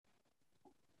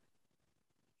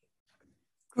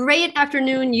Great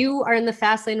afternoon. You are in the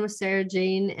Fast Lane with Sarah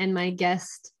Jane and my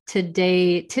guest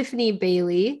today, Tiffany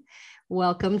Bailey.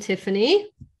 Welcome, Tiffany.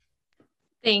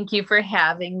 Thank you for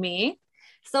having me.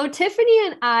 So, Tiffany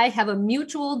and I have a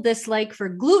mutual dislike for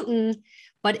gluten,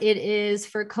 but it is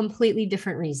for completely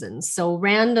different reasons. So,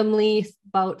 randomly,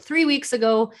 about 3 weeks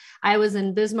ago, I was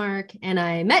in Bismarck and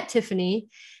I met Tiffany,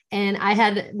 and I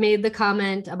had made the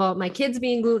comment about my kids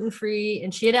being gluten free,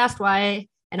 and she had asked why.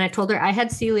 And I told her I had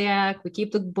celiac. We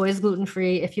keep the boys gluten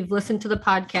free. If you've listened to the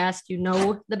podcast, you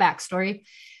know the backstory.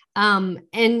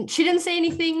 And she didn't say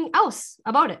anything else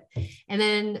about it. And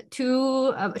then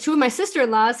two of my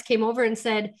sister-in-laws came over and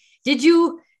said, did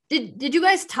you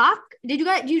guys talk?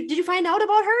 Did you find out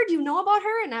about her? Do you know about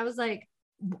her? And I was like,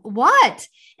 what?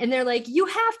 And they're like, you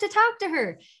have to talk to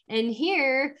her. And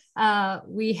here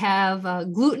we have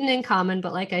gluten in common,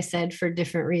 but like I said, for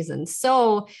different reasons.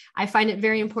 So I find it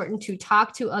very important to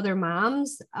talk to other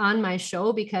moms on my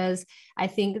show because I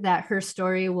think that her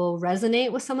story will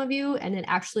resonate with some of you and it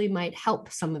actually might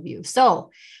help some of you. So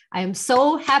I am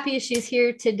so happy she's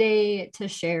here today to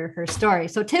share her story.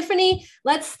 So Tiffany,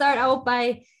 let's start out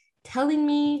by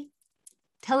telling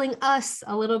us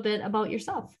a little bit about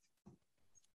yourself.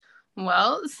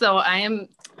 Well, I'm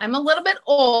a little bit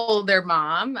older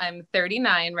mom. I'm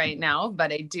 39 right now,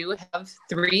 but I do have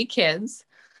three kids.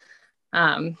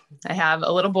 I have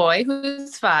a little boy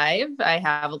who's 5. I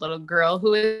have a little girl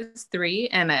who is 3,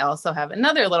 and I also have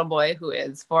another little boy who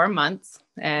is 4 months,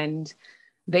 and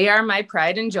they are my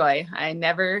pride and joy. I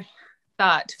never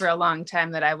thought for a long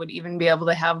time that I would even be able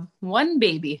to have one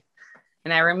baby.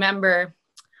 And I remember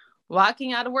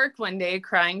walking out of work one day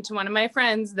crying to one of my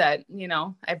friends that,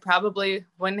 I probably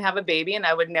wouldn't have a baby and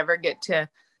I would never get to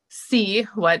see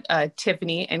what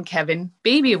Tiffany and Kevin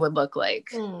baby would look like.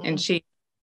 And she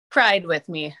cried with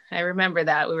me. I remember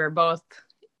that. We were both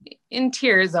in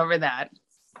tears over that.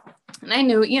 And I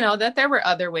knew, that there were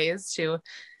other ways to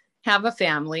have a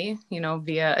family,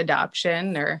 via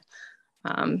adoption or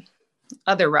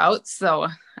other routes. So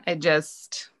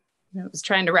I was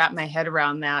trying to wrap my head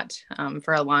around that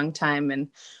for a long time. And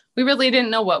we really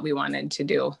didn't know what we wanted to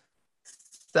do.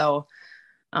 So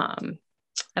I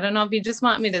don't know if you just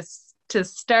want me to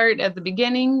start at the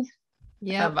beginning.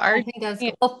 Yeah, I think that's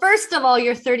cool. Well, first of all,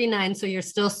 you're 39, so you're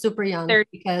still super young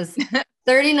because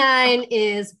 39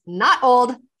 is not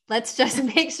old. Let's just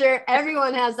make sure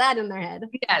everyone has that in their head.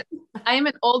 Yes, I am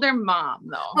an older mom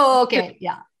though. Oh, okay.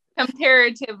 Yeah.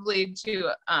 Comparatively to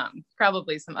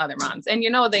probably some other moms. And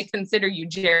they consider you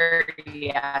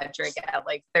geriatric at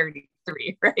like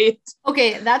 33, right?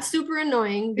 Okay, that's super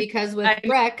annoying because with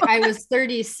Breck, I was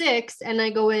 36 and I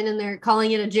go in and they're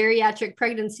calling it a geriatric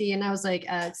pregnancy. And I was like,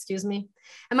 excuse me.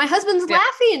 And my husband's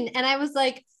laughing. And I was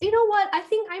like, you know what? I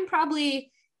think I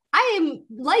am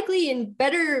likely in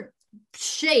better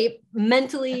shape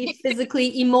mentally,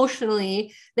 physically,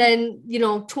 emotionally than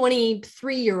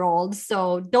 23-year-olds.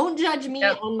 So don't judge me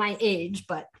on my age.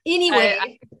 But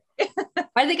anyway,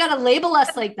 why do they gotta label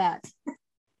us like that?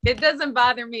 It doesn't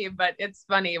bother me, but it's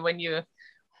funny when you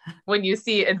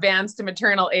see advanced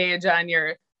maternal age on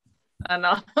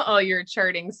all your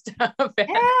charting stuff.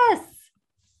 Yes.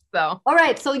 So all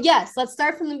right. So yes, let's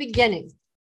start from the beginning.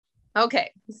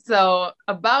 Okay, so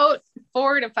about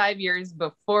 4 to 5 years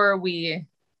before we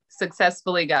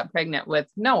successfully got pregnant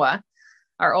with Noah,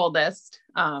 our oldest,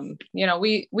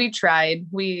 we tried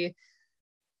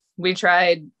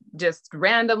just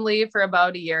randomly for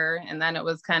about a year, and then it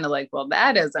was kind of like, well,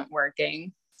 that isn't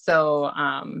working. So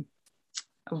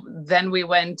then we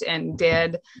went and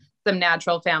did some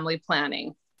natural family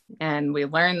planning, and we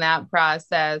learned that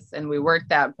process, and we worked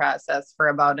that process for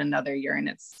about another year, and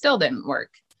it still didn't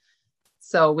work.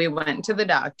 So we went to the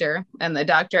doctor, and the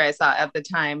doctor I saw at the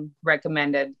time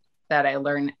recommended that I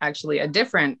learn actually a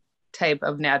different type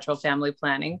of natural family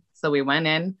planning. So we went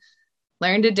in,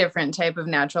 learned a different type of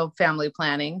natural family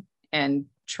planning, and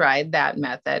tried that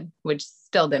method, which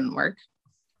still didn't work.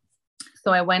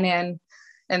 So I went in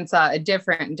and saw a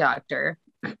different doctor.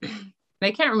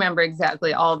 I can't remember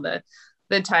exactly all the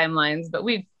timelines, but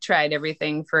we tried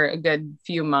everything for a good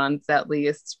few months, at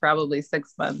least probably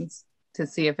 6 months, to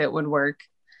see if it would work.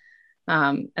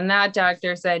 And that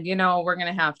doctor said, we're going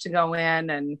to have to go in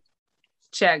and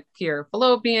check your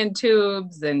fallopian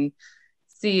tubes and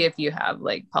see if you have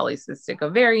like polycystic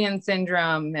ovarian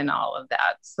syndrome and all of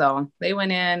that. So they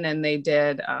went in and they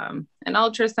did an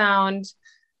ultrasound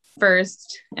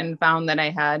first and found that I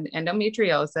had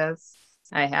endometriosis,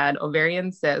 I had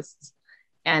ovarian cysts,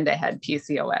 and I had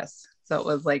PCOS. So it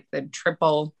was like the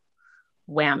triple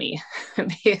whammy,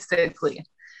 basically.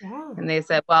 Yeah. And they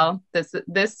said, well, this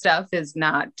stuff is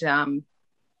not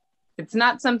it's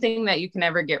not something that you can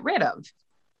ever get rid of.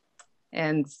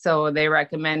 And so they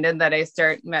recommended that I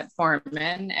start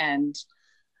metformin, and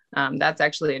that's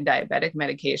actually a diabetic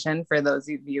medication for those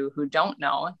of you who don't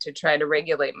know, to try to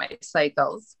regulate my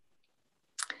cycles.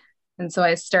 And so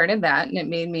I started that, and it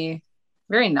made me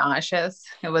very nauseous.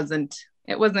 It wasn't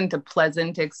a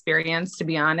pleasant experience to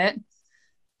be on it.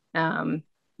 And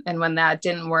when that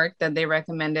didn't work, then they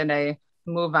recommended I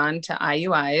move on to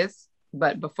IUIs.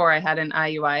 But before I had an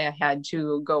IUI, I had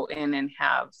to go in and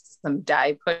have some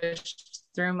dye pushed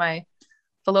through my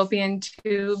fallopian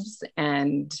tubes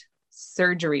and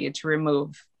surgery to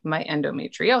remove my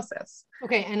endometriosis.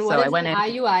 Okay. And what is an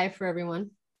IUI for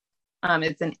everyone?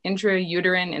 It's an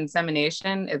intrauterine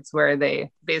insemination. It's where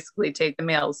they basically take the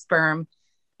male sperm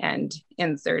and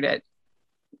insert it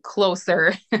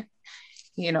closer,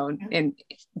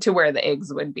 to where the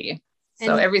eggs would be.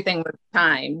 So everything was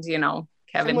timed,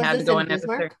 Kevin had to go in at a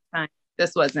certain time.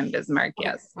 This was in Bismarck,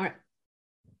 okay. Yes. All right.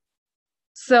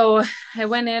 So I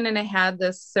went in and I had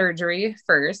this surgery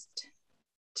first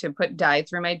to put dye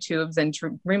through my tubes and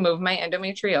to remove my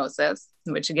endometriosis,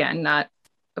 which again, not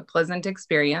a pleasant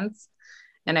experience.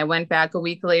 And I went back a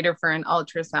week later for an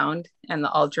ultrasound, and the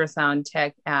ultrasound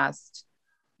tech asked,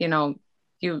 you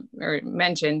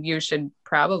mentioned you should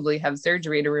probably have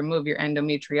surgery to remove your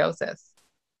endometriosis.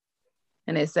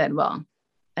 And I said, well,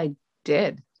 I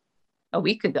did a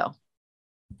week ago.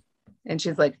 And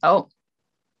she's like, oh.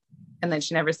 And then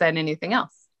she never said anything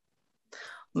else.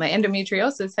 My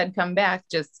endometriosis had come back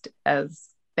just as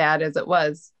bad as it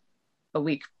was a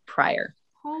week prior.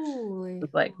 Holy. It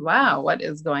was like, wow, what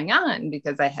is going on?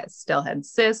 Because I still had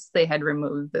cysts. They had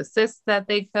removed the cysts that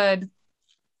they could.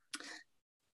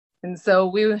 And so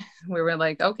we were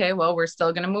like, okay, well, we're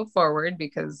still going to move forward,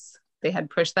 because they had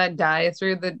pushed that dye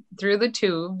through the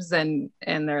tubes, and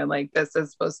they're like, this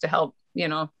is supposed to help,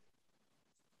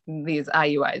 these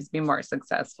IUIs be more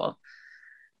successful.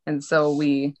 And so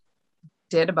we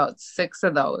did about 6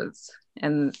 of those.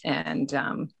 And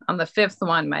on the 5th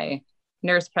one, my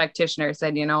nurse practitioner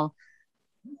said,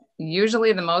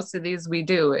 usually the most of these we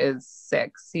do is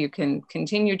 6. You can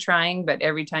continue trying, but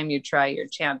every time you try, your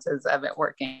chances of it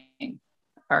working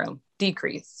are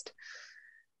decreased.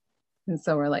 And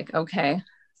so we're like, okay.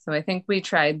 So I think we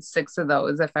tried 6 of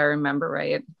those, if I remember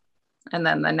right. And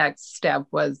then the next step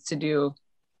was to do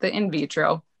the in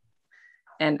vitro.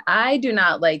 And I do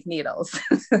not like needles.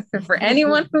 For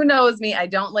anyone who knows me, I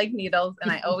don't like needles.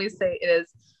 And I always say it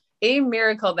is a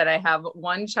miracle that I have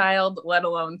 1 child, let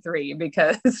alone 3,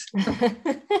 because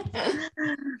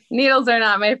needles are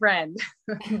not my friend.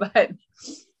 But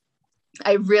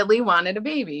I really wanted a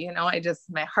baby.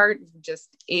 My heart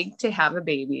just ached to have a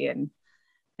baby.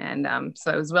 And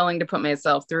so I was willing to put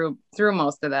myself through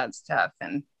most of that stuff.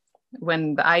 And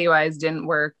when the IUIs didn't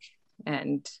work,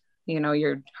 and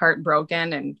you're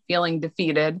heartbroken and feeling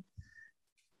defeated,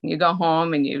 you go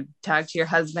home and you talk to your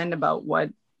husband about what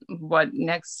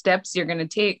next steps you're going to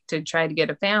take to try to get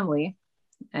a family.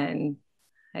 And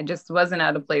I just wasn't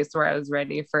at a place where I was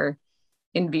ready for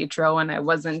in vitro, and I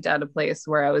wasn't at a place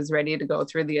where I was ready to go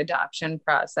through the adoption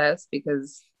process,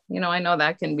 because I know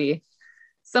that can be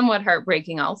somewhat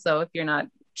heartbreaking also if you're not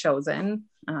chosen,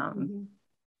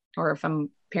 or if a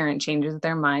parent changes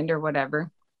their mind or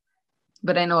whatever.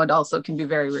 But I know it also can be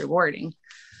very rewarding.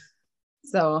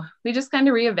 So we just kind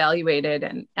of reevaluated.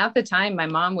 And at the time, my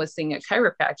mom was seeing a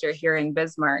chiropractor here in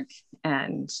Bismarck.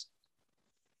 And,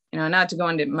 not to go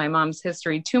into my mom's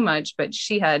history too much, but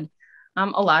she had a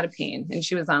lot of pain, and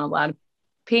she was on a lot of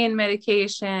pain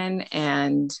medication.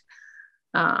 And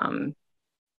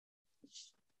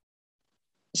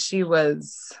she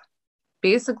was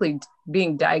basically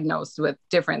being diagnosed with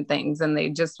different things, and they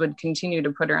just would continue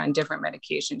to put her on different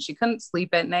medications. She couldn't sleep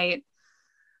at night.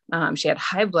 She had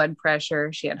high blood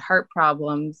pressure. She had heart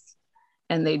problems,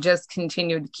 and they just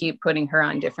continued to keep putting her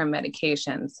on different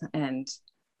medications. And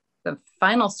the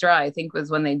final straw, I think,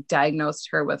 was when they diagnosed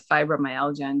her with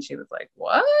fibromyalgia. And she was like,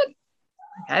 what?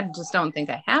 I just don't think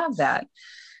I have that.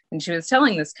 And she was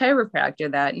telling this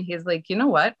chiropractor that, and he's like, you know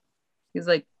what? He's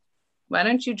like, why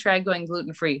don't you try going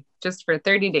gluten-free just for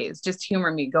 30 days? Just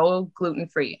humor me, go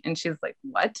gluten-free. And she's like,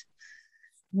 what?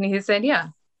 And he said, yeah.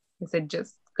 He said,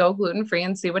 just go gluten-free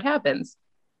and see what happens.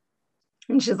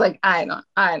 And she's like, I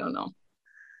don't know.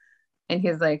 And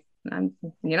he's like, I'm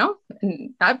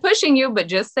not pushing you, but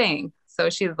just saying. So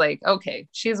she's like, okay,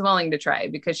 she's willing to try,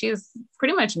 because she's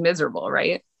pretty much miserable,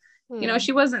 right?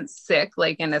 She wasn't sick,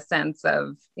 like in a sense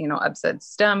of, upset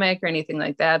stomach or anything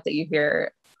like that you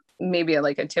hear maybe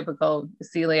like a typical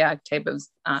celiac type of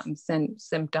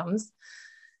symptoms.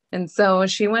 And so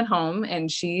she went home and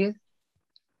she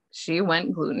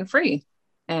went gluten-free.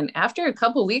 And after a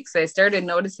couple weeks, I started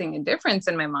noticing a difference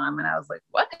in my mom. And I was like,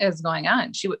 what is going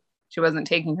on? She wasn't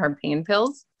taking her pain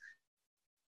pills.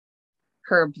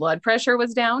 Her blood pressure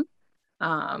was down.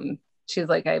 She's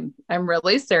like, I'm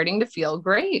really starting to feel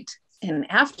great. And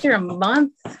after a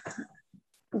month,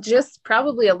 just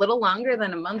probably a little longer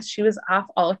than a month, she was off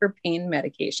all her pain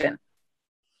medication.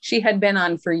 She had been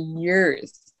on for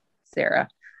years, Sarah.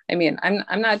 I mean,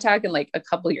 I'm not talking like a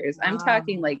couple years. Wow. I'm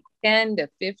talking like 10 to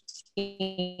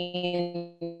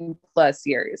 15 plus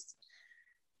years.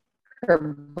 Her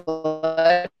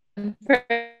blood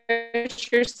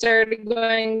pressure started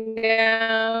going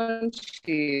down.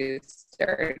 She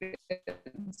started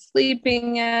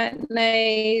sleeping at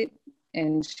night.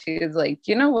 And she's like,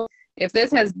 you know what? If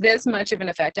this has this much of an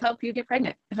effect to help you get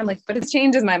pregnant. And I'm like, but it's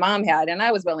changes my mom had, and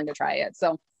I was willing to try it.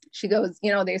 So she goes,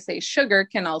 you know, they say sugar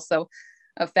can also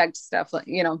affect stuff like,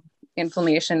 you know,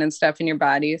 inflammation and stuff in your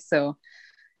body. So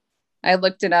I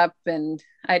looked it up and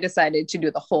I decided to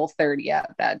do the Whole30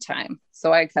 at that time.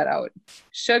 So I cut out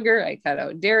sugar, I cut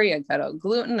out dairy, I cut out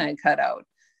gluten, I cut out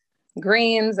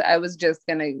grains. I was just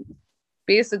going to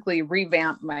basically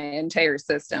revamp my entire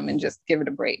system and just give it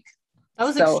a break. That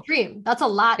was extreme. That's a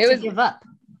lot to give up.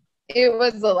 It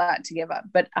was a lot to give up,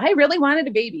 but I really wanted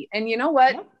a baby. And you know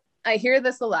what? Yep. I hear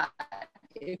this a lot.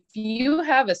 If you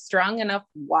have a strong enough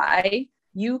why,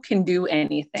 you can do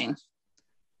anything.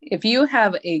 If you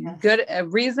have a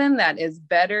reason that is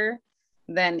better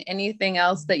than anything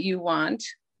else that you want,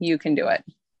 you can do it.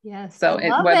 Yes. So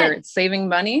whether it's saving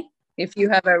money, if you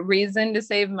have a reason to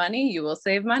save money, you will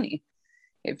save money.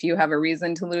 If you have a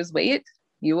reason to lose weight,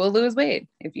 you will lose weight.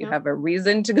 If you have a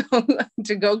reason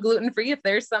to go gluten-free, if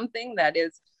there's something that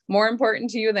is more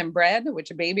important to you than bread, which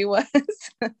a baby was,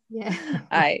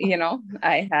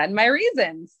 I had my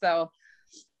reasons. So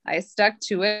I stuck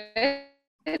to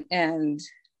it, and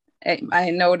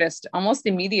I noticed almost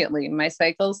immediately my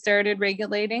cycles started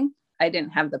regulating. I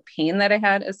didn't have the pain that I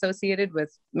had associated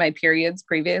with my periods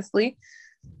previously.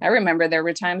 I remember there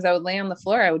were times I would lay on the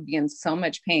floor, I would be in so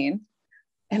much pain.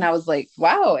 And I was like,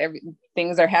 wow,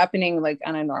 things are happening like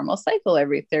on a normal cycle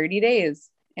every 30 days.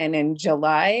 And in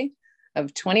July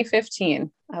of 2015,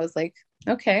 I was like,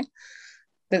 okay,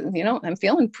 I'm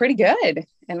feeling pretty good.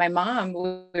 And my mom,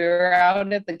 we were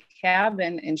out at the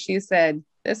cabin and she said,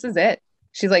 this is it.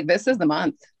 She's like, this is the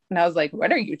month. And I was like,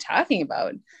 what are you talking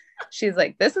about? She's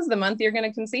like, this is the month you're going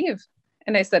to conceive.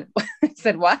 And I said,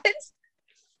 what?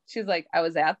 She's like, I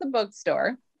was at the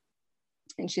bookstore.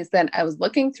 And she said, I was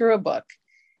looking through a book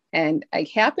and I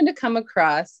happened to come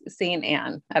across St.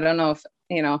 Anne. I don't know if,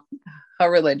 how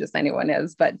religious anyone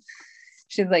is, but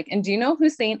she's like, and do you know who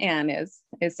St. Anne is?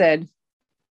 I said,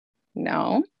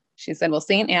 no. She said, well,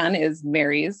 St. Anne is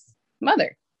Mary's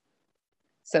mother.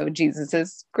 So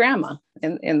Jesus's grandma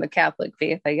in the Catholic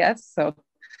faith, I guess. So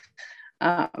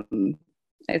I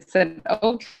said,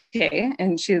 okay.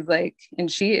 And she's like,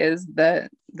 and she is the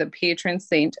patron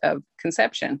saint of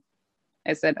conception.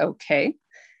 I said, okay.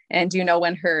 And do you know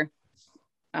when her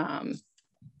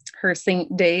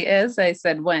saint day is? I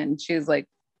said, when? She was like,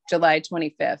 July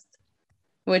 25th,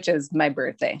 which is my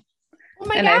birthday. Oh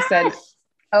my gosh. I said,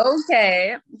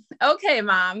 okay,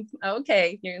 Mom.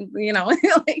 Okay. You know,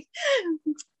 like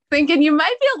thinking you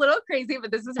might be a little crazy,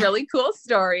 but this is a really cool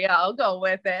story. I'll go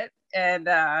with it. And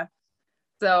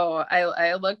so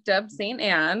I looked up St.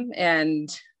 Anne, and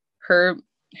her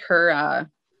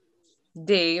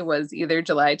day was either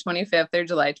July 25th or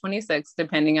July 26th,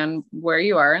 depending on where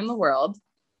you are in the world.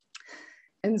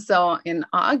 And so in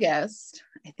August,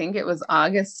 I think it was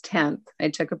August 10th, I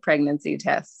took a pregnancy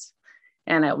test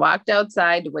and I walked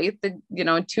outside to wait 2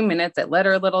 minutes. I let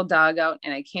our little dog out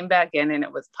and I came back in and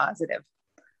it was positive.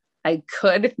 I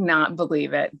could not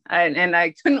believe it. And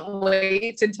I couldn't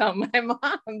wait to tell my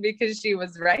mom because she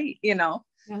was right, Yeah.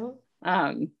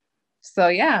 So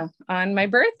yeah, on my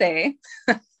birthday,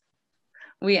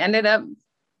 we ended up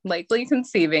likely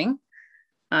conceiving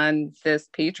on this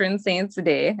patron saint's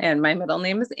day, and my middle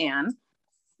name is Anne.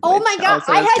 Oh my God,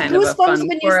 I had goosebumps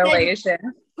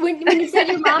when you said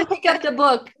your mom picked up the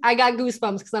book. I got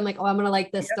goosebumps because I'm like, oh, I'm gonna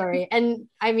like this story. And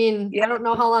I mean, I don't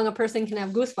know how long a person can have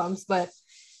goosebumps, but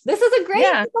this is a great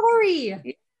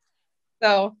story.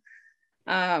 So,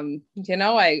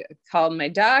 I called my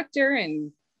doctor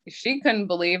and she couldn't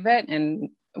believe it. And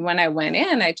when I went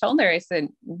in, I told her, I said,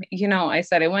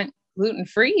 I went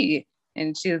gluten-free.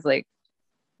 And she was like,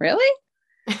 really?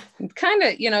 Kind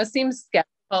of, seems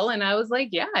skeptical. And I was like,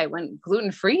 yeah, I went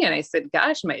gluten-free. And I said,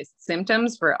 gosh, my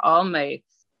symptoms for all my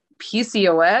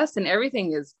PCOS and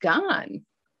everything is gone.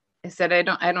 I said, I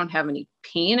don't have any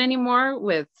pain anymore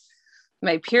with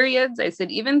my periods. I said,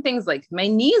 even things like my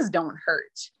knees don't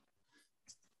hurt.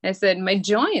 I said, my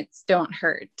joints don't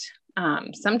hurt.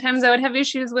 Sometimes I would have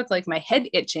issues with like my head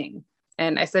itching.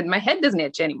 And I said, my head doesn't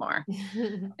itch anymore.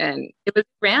 And it was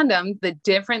random, the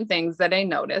different things that I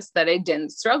noticed that I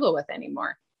didn't struggle with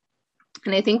anymore.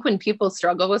 And I think when people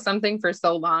struggle with something for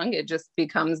so long, it just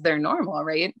becomes their normal,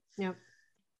 right? Yep.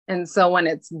 And so when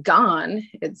it's gone,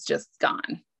 it's just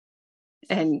gone.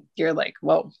 And you're like,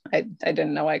 whoa, I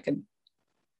didn't know I could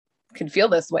feel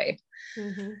this way.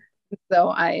 Mm-hmm. So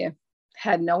I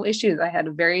had no issues. I had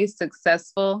a very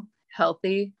successful,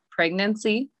 healthy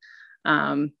pregnancy.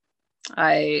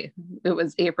 It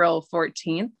was April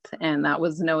 14th, and that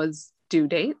was Noah's due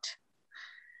date.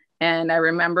 And I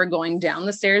remember going down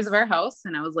the stairs of our house,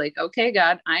 and I was like, okay,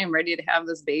 God, I am ready to have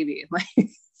this baby. Like,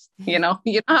 you know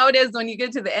how it is when you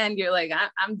get to the end, you're like,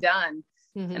 I'm done.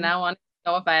 Mm-hmm. And I want to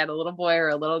know if I had a little boy or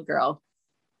a little girl.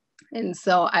 And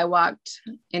so I walked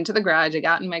into the garage. I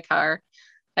got in my car.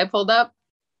 I pulled up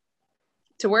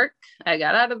to work. I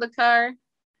got out of the car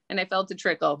and I felt a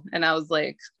trickle. And I was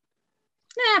like,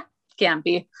 can't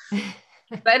be.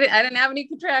 I didn't have any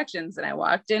contractions. And I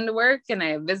walked into work and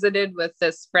I visited with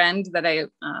this friend that I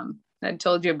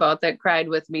told you about that cried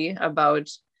with me about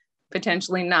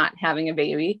potentially not having a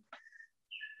baby.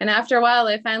 And after a while,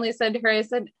 I finally said to her, I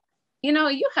said,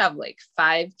 you have like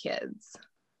 5 kids.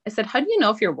 I said, how do you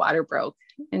know if your water broke?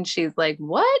 And she's like,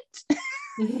 what?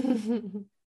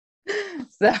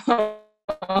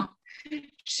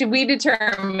 So we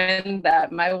determined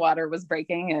that my water was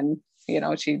breaking, and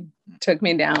she took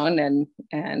me down and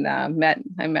I met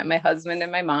my husband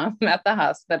and my mom at the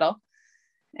hospital,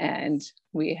 and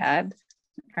we had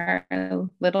our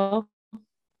little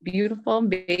beautiful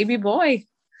baby boy.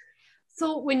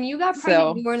 So when you got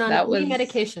pregnant, you weren't on any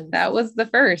medications? That was the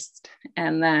first.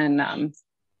 And then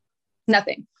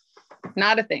nothing,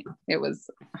 not a thing. It was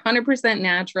 100%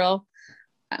 natural.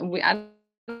 We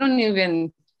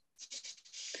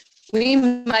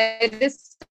might have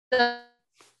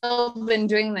still been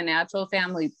doing the natural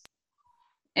family,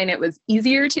 and it was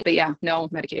easier but yeah, no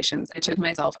medications. I took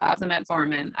myself off the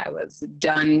metformin. I was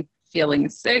done feeling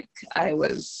sick. I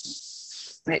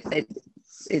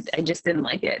just didn't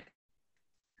like it.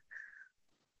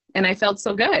 And I felt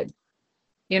so good.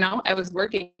 I was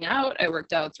working out. I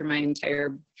worked out through my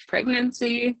entire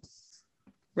pregnancy,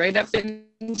 right up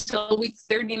until week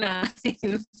 39.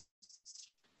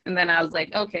 And then I was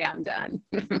like, okay, I'm done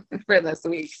for this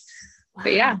week. Wow.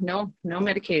 But yeah, no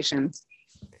medications.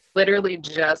 Literally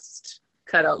just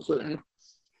cut out gluten,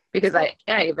 because I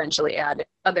eventually added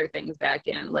other things back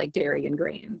in, like dairy and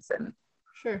grains and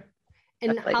sure.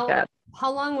 And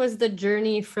how long was the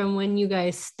journey from when you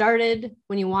guys started,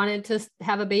 when you wanted to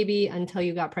have a baby, until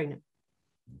you got pregnant?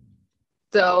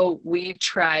 So we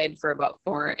tried for about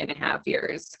 4.5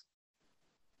 years.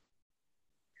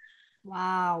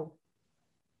 Wow.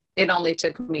 It only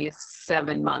took me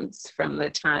 7 months from the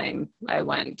time I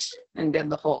went and did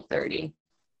the whole 30.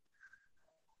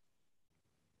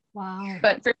 Wow.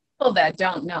 But for people that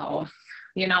don't know,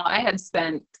 I had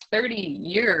spent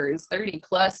 30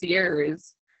 plus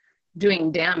years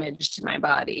doing damage to my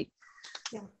body.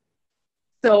 Yeah.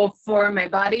 So for my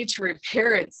body to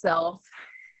repair itself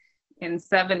in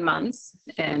 7 months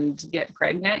and get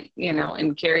pregnant,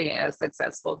 and carry a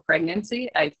successful pregnancy,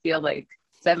 I feel like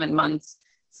 7 months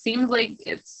seems like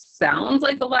it sounds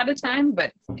like a lot of time,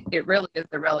 but it really is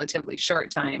a relatively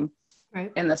short time.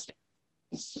 Right. In this.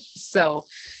 So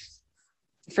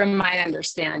from my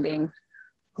understanding,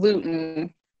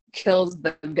 gluten kills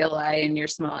the villi in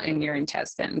your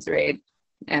intestines, right?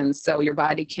 And so your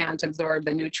body can't absorb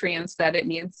the nutrients that it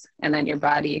needs, and then your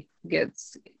body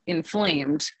gets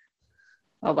inflamed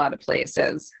a lot of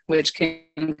places, which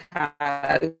can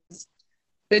cause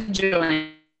the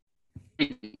joint.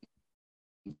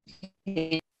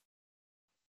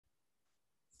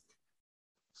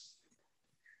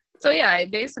 So yeah, I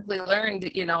basically learned,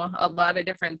 a lot of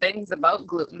different things about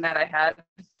gluten that I had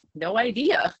no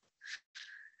idea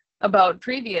about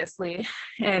previously.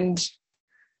 And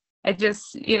I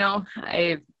just,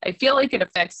 I feel like it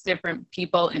affects different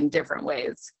people in different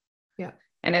ways. Yeah.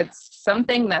 And it's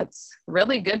something that's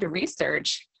really good to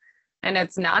research, and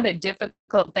it's not a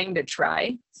difficult thing to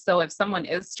try. So if someone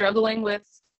is struggling with,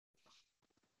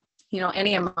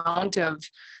 any amount of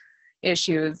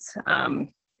issues,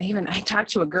 I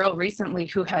talked to a girl recently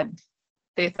who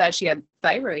they thought she had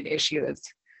thyroid issues,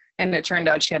 and it turned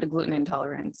out she had a gluten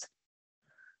intolerance.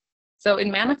 So it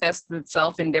manifests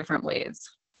itself in different ways.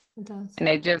 It does. And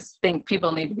I just think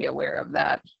people need to be aware of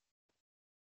that.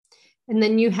 And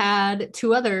then you had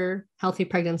 2 other healthy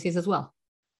pregnancies as well.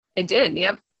 I did.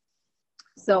 Yep.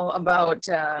 So about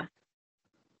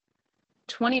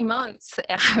 20 months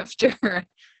after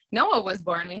Noah was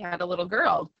born, we had a little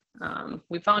girl.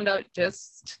 We found out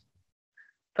just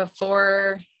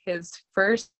before his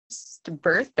first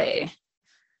birthday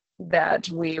that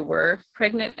we were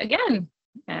pregnant again.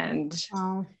 And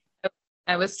Oh.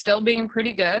 I was still being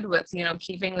pretty good with,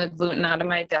 keeping the gluten out of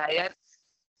my diet.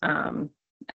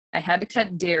 I had to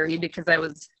cut dairy because I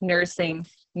was nursing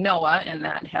Noah, and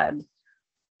that had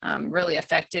really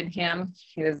affected him.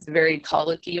 He was very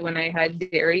colicky when I had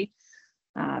dairy.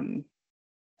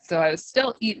 So I was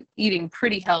still eating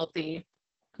pretty healthy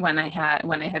when I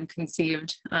had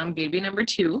conceived baby number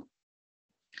 2.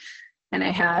 And I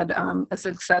had a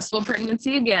successful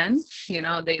pregnancy again.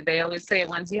 They always say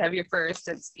once you have your first,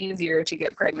 it's easier to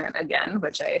get pregnant again,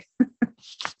 which I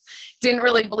didn't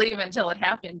really believe until it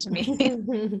happened to me.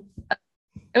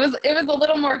 It was a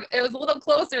little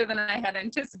closer than I had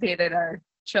anticipated our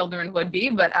children would be,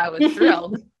 but I was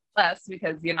thrilled less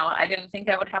because, I didn't think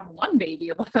I would have one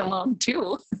baby, let alone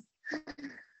 2.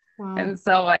 Wow. And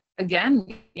so again,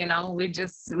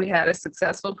 we had a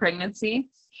successful pregnancy.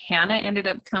 Hannah ended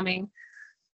up coming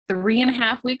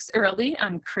 3.5 weeks early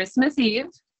on Christmas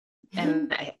Eve.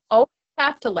 And I always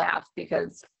have to laugh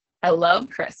because I love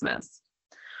Christmas,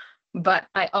 but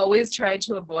I always try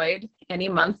to avoid any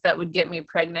month that would get me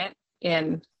pregnant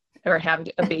or have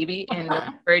a baby in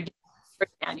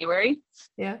January.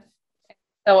 Yeah.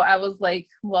 So I was like,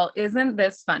 well, isn't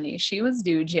this funny? She was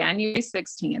due January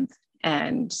 16th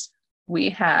and we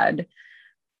had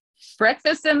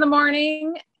breakfast in the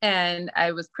morning and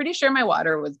I was pretty sure my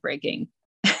water was breaking.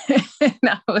 And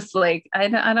I was like, I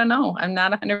don't know. I'm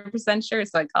not 100% sure.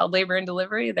 So I called labor and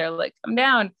delivery. They're like, come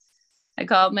down. I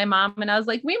called my mom and I was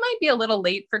like, we might be a little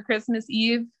late for Christmas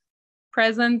Eve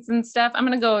presents and stuff. I'm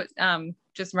going to go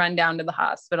just run down to the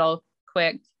hospital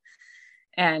quick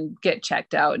and get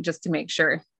checked out just to make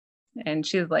sure. And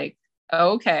she's like,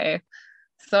 okay.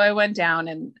 So I went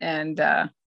down and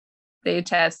they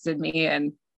tested me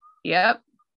and yep.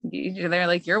 They're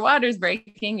like, your water's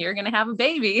breaking. You're going to have a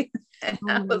baby. And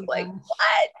I was like,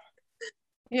 what?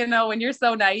 When you're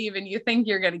so naive and you think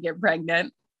you're going to get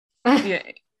pregnant in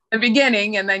the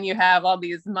beginning, and then you have all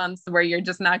these months where you're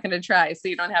just not going to try. So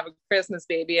you don't have a Christmas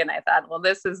baby. And I thought, well,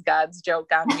 this is God's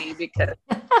joke on me because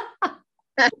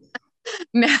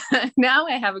now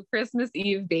I have a Christmas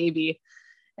Eve baby.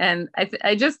 And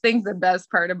I just think the best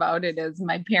part about it is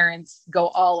my parents go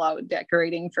all out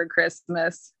decorating for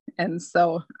Christmas. And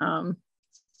so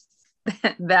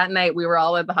that night we were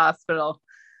all at the hospital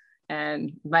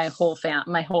and my whole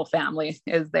family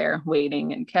is there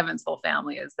waiting, and Kevin's whole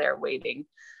family is there waiting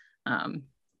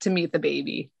to meet the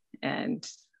baby. And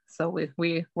so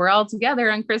we were all together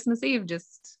on Christmas Eve,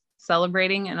 just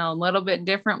celebrating in a little bit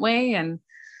different way. And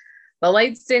the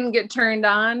lights didn't get turned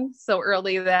on so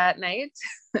early that night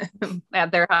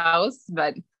at their house,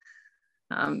 but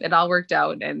it all worked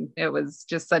out and it was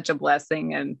just such a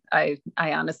blessing. And I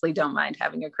honestly don't mind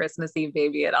having a Christmas Eve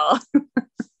baby at all.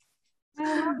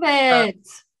 I love it.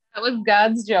 That was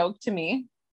God's joke to me,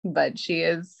 but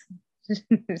she's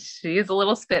a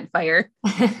little spitfire.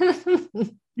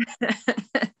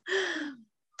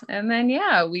 And then,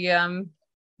 yeah, we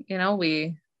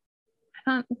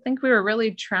I don't think we were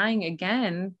really trying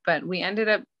again, but we ended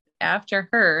up after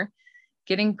her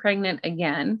getting pregnant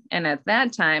again. And at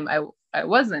that time, I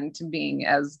wasn't being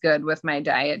as good with my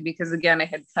diet because again, I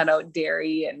had cut out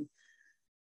dairy and,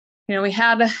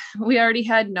 we already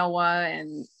had Noah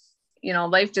and,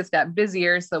 life just got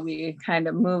busier. So we kind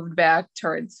of moved back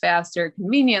towards faster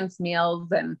convenience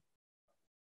meals. And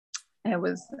I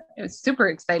was super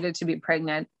excited to be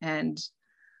pregnant. And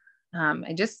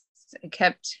I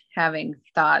kept having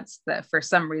thoughts that for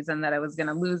some reason that I was going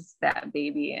to lose that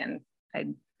baby. And I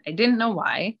didn't know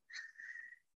why.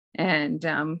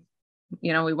 And,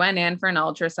 we went in for an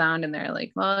ultrasound and they're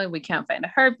like, well, we can't find a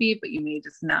heartbeat, but you may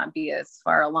just not be as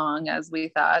far along as we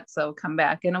thought. So come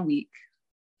back in a week.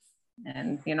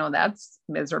 And, that's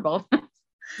miserable.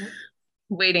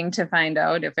 Waiting to find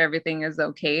out if everything is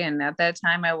okay. And at that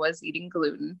time I was eating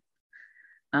gluten.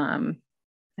 And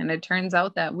it turns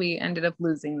out that we ended up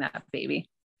losing that baby.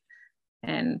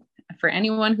 And for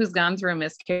anyone who's gone through a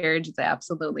miscarriage, it's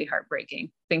absolutely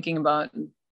heartbreaking thinking about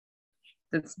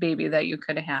this baby that you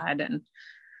could have had. And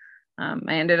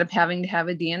I ended up having to have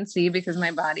a DNC because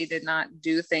my body did not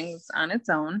do things on its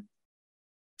own.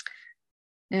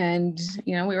 And,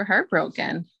 we were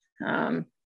heartbroken. And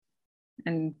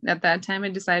at that time I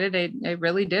decided I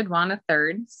really did want a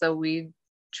third. So we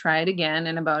tried again.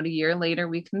 And about a year later,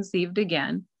 we conceived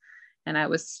again. And I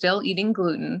was still eating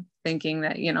gluten, thinking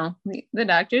that, the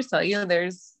doctors tell you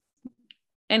there's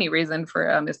any reason for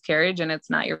a miscarriage and it's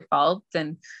not your fault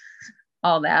and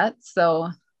all that. So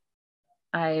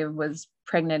I was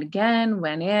pregnant again,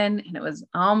 went in, and it was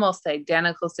almost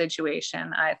identical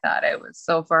situation. I thought I was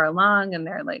so far along, and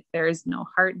they're like, there's no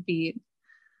heartbeat,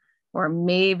 or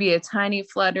maybe a tiny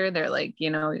flutter. They're like,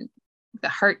 the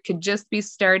heart could just be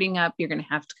starting up. You're going to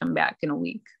have to come back in a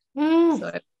week.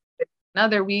 So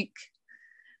another week,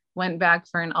 went back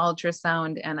for an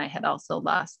ultrasound, and I had also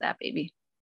lost that baby.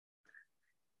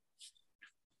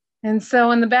 And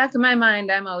so in the back of my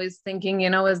mind, I'm always thinking,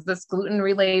 is this gluten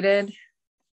related?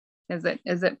 Is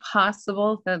it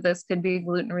possible that this could be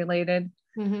gluten related?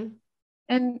 Mm-hmm.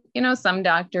 And, some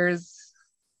doctors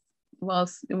will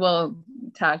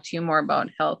talk to you more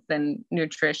about health and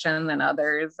nutrition than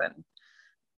others.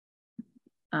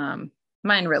 And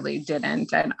mine really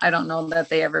didn't. I don't know that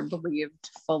they ever believed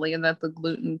fully that the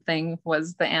gluten thing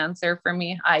was the answer for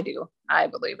me. I do. I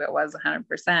believe it was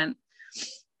 100%,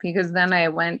 because then I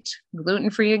went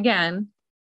gluten-free again.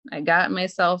 I got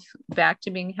myself back to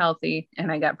being healthy,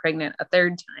 and I got pregnant a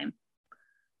third time.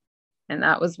 And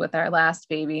that was with our last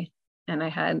baby. And I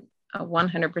had a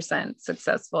 100%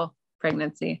 successful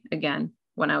pregnancy again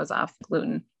when I was off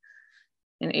gluten.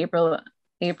 In April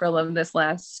of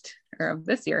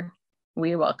this year,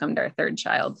 we welcomed our third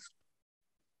child.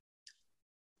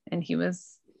 And he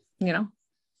was,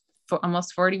 for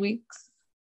almost 40 weeks,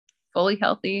 fully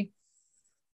healthy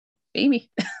baby.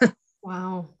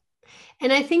 Wow.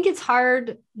 And I think it's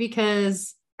hard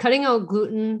because cutting out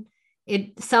gluten,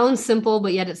 it sounds simple,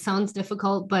 but yet it sounds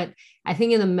difficult. But I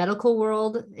think in the medical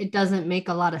world, it doesn't make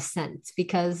a lot of sense,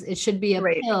 because it should be a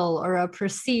pill or a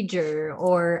procedure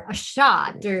or a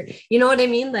shot, or, you know what I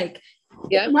mean? Like,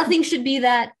 nothing should be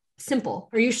that simple,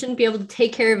 or you shouldn't be able to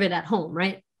take care of it at home.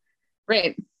 Right.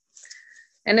 Right.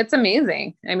 And it's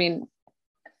amazing. I mean,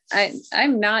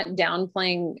 I'm not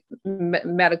downplaying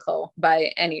medical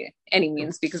by any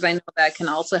means, because I know that can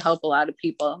also help a lot of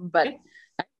people, but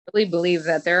I really believe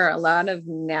that there are a lot of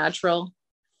natural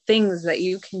things that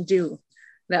you can do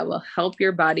that will help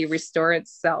your body restore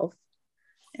itself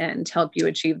and help you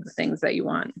achieve the things that you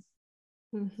want.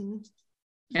 Mm-hmm.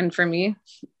 And for me,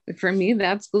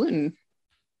 that's gluten.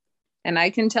 And I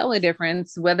can tell a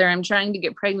difference whether I'm trying to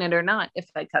get pregnant or not if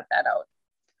I cut that out.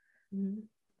 Mm-hmm.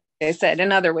 I said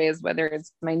in other ways, whether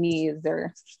it's my knees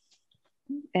or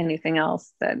anything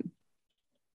else that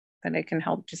I can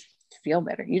help just feel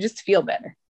better. You just feel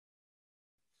better.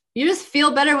 You just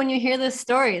feel better when you hear this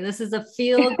story. This is a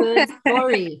feel good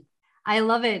story. I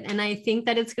love it. And I think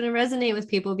that it's going to resonate with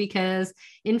people, because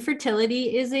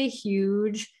infertility is a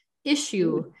huge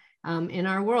issue in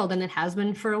our world, and it has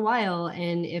been for a while.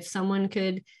 And if someone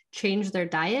could change their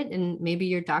diet, and maybe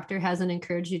your doctor hasn't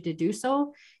encouraged you to do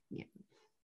so,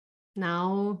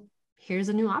 now here's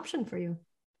a new option for you.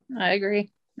 I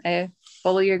agree. I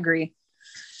fully agree.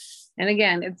 And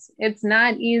again, it's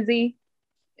not easy.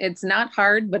 It's not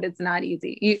hard, but it's not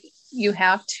easy. You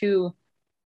have to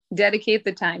dedicate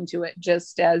the time to it,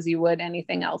 just as you would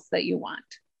anything else that you want.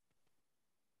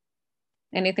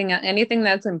 Anything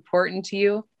that's important to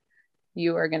you,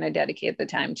 you are going to dedicate the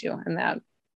time to. And that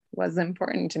was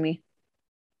important to me.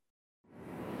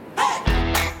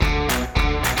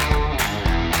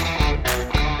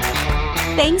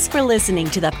 Thanks for listening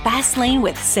to the Fast Lane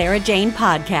with Sarah Jane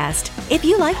podcast. If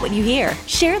you like what you hear,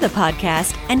 share the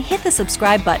podcast and hit the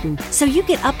subscribe button so you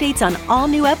get updates on all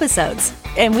new episodes.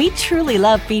 And we truly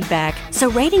love feedback,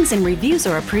 so ratings and reviews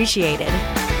are appreciated.